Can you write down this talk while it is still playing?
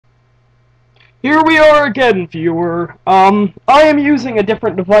Here we are again, viewer. I am using a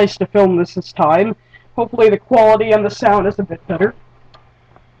different device to film this time. Hopefully the quality and the sound is a bit better.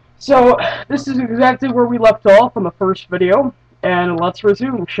 So, this is exactly where we left off on the first video, and let's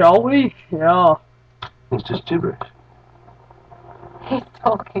resume, shall we? Yeah. It's just gibberish. He's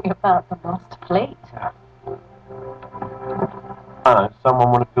talking about the lost fleet.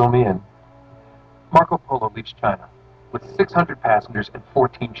 Someone want to fill me in? Marco Polo leaves China with 600 passengers and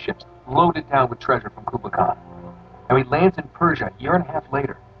 14 ships loaded down with treasure from Kublai Khan. Now he lands in Persia a year and a half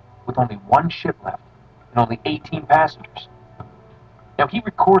later with only one ship left and only 18 passengers. Now he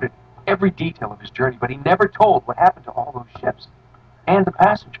recorded every detail of his journey, but he never told what happened to all those ships and the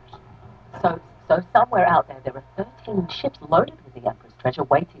passengers. So somewhere out there are 13 ships loaded with the Emperor's treasure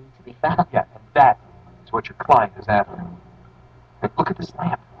waiting to be found. Yeah, and that is what your client is after. Like, look at this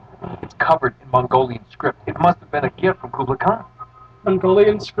lamp. It's covered in Mongolian script. It must have been a gift from Kublai Khan.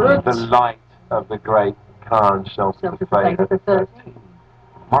 Mongolian script? The light of the great Khan shall Shall the sustain fate of the the 13.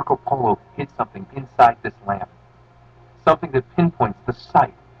 Marco Polo hid something inside this lamp. Something that pinpoints the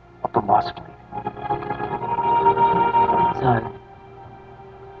site of the lost fleet. So,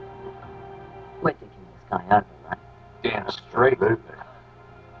 we're digging this guy over, right? Damn straight. Absolutely.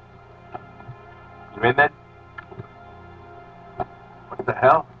 You in then? What the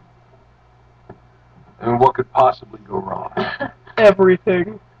hell? I mean, what could possibly go wrong?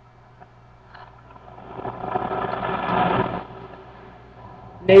 Everything.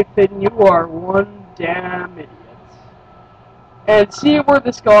 Nathan, you are one damn idiot. And see where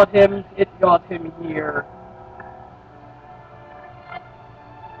this got him? It got him here.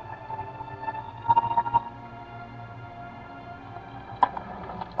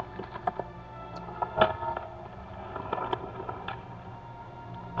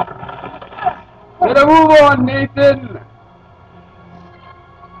 Gotta move on, Nathan!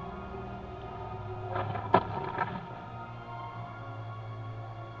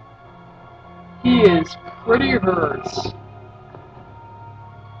 He is pretty hurt.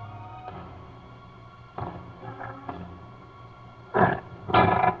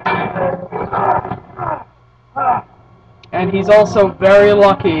 And he's also very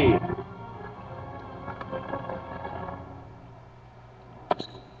lucky.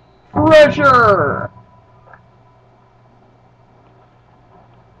 Treasure!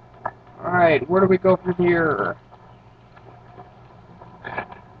 Alright, where do we go from here?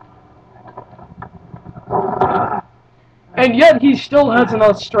 And yet he still has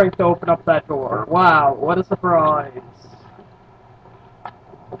enough strength to open up that door. Wow, what a surprise.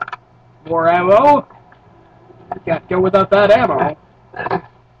 More ammo? Can't go without that ammo.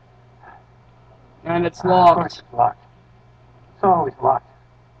 And it's Of course locked. it's locked. It's always locked.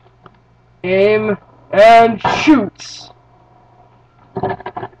 Aim and shoot.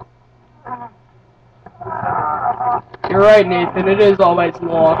 You're right, Nathan. It is always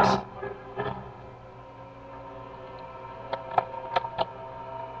locked.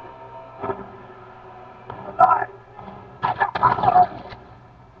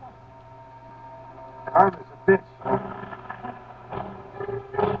 Karma's a bitch.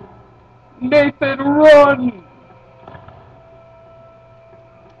 Nathan, run!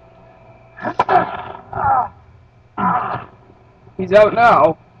 He's out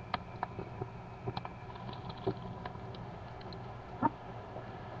now.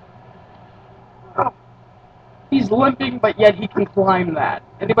 He's limping, but yet he can climb that.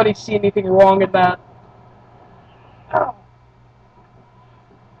 Anybody see anything wrong in that?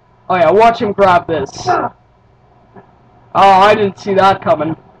 Oh yeah, watch him grab this. Oh, I didn't see that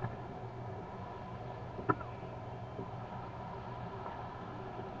coming.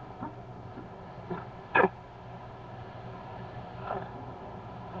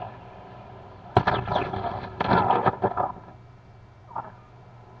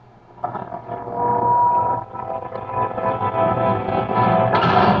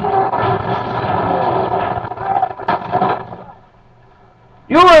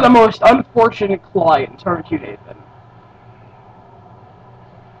 You are the most unfortunate client, aren't you, Nathan?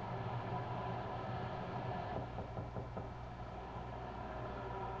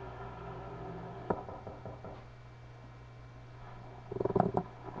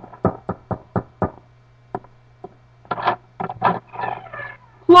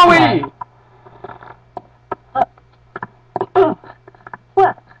 Chloe!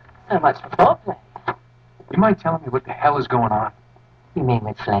 Well, so much for foreplay. You mind telling me what the hell is going on? You mean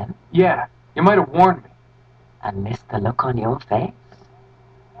with Flynn? Yeah, you might have warned me. I missed the look on your face.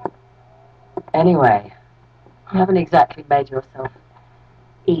 Anyway, you haven't exactly made yourself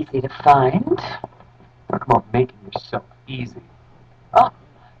easy to find. Talk about making yourself easy. Oh,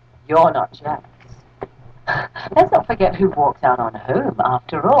 you're not Jack. Let's not forget who walked out on whom.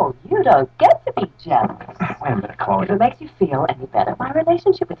 After all, you don't get to be jealous. Wait a minute, Chloe. If it makes you feel any better, my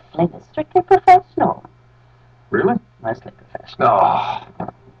relationship with Flynn is strictly professional. Really? Mostly professional. Oh.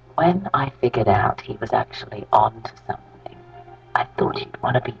 When I figured out he was actually on to something, I thought you'd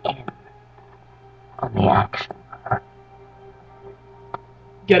want to be in on the action.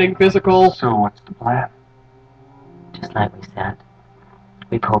 Getting physical. So what's the plan? Just like we said,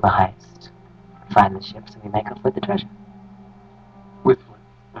 we pull the heist, find the ships, and we make off with the treasure. With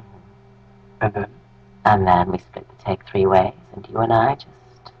Flynn. And then? And then we split the take 3 ways, and you and I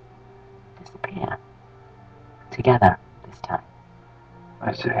just disappear. Together, this time.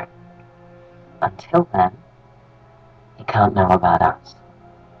 I see. Until then, he can't know about us.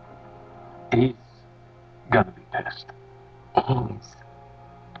 He's gonna be pissed. He's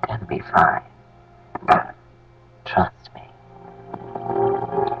gonna be fine. Trust me.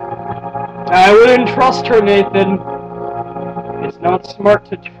 I wouldn't trust her, Nathan. It's not smart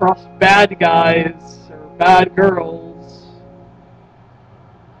to trust bad guys or bad girls.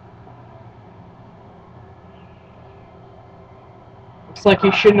 Looks like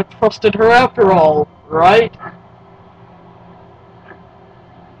he shouldn't have trusted her after all, right?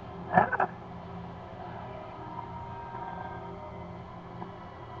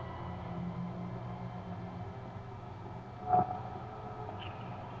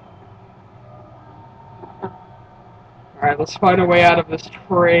 Alright, let's find a way out of this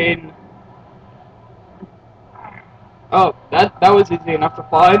train. Oh, that was easy enough to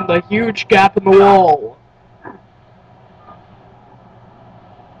find. The huge gap in the wall.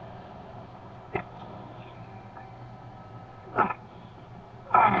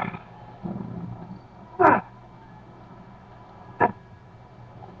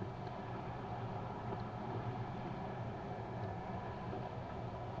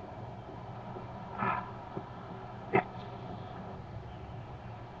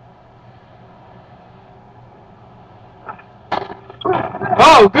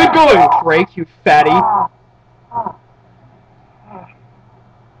 Oh, good going, Drake, you fatty.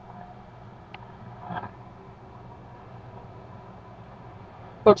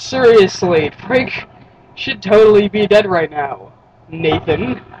 But seriously, Drake should totally be dead right now.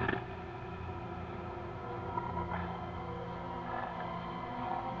 Nathan.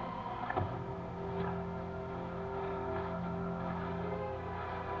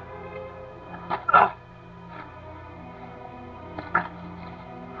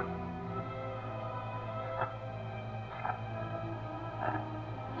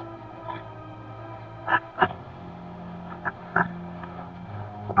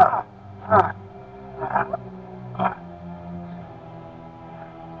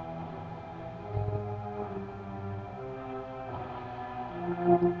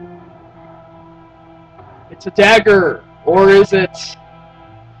 It's a dagger, or is it?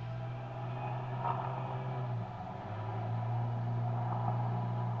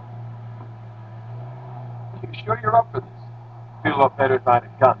 You sure you're up for this? Feel a lot better if I had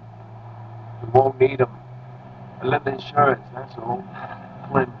a gun. We won't need them. A little insurance, that's all.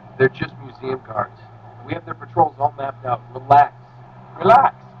 Flynn, they're just museum guards. We have their patrols all mapped out. Relax.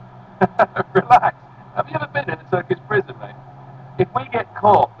 Relax. Relax. Have you ever been in a circus prison, mate? If we get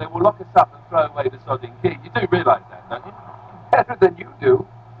caught, they will lock us up and throw away the sodding key. You do realise that, don't you? Better than you do.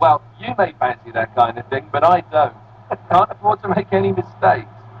 Well, you may fancy that kind of thing, but I don't. Can't afford to make any mistakes.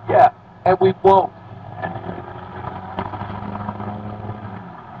 Yeah, and we won't.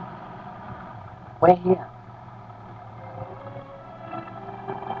 We're here.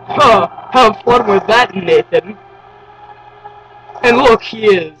 Huh, have fun with that, Nathan. And look, he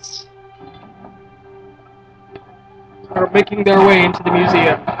is. Are making their way into the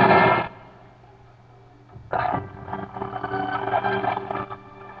museum.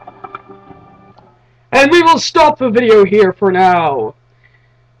 And we will stop the video here for now.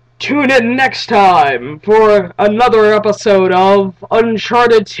 Tune in next time for another episode of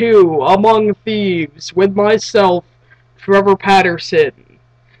Uncharted 2 Among Thieves with myself, Trevor Patterson.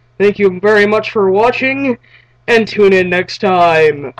 Thank you very much for watching, and tune in next time.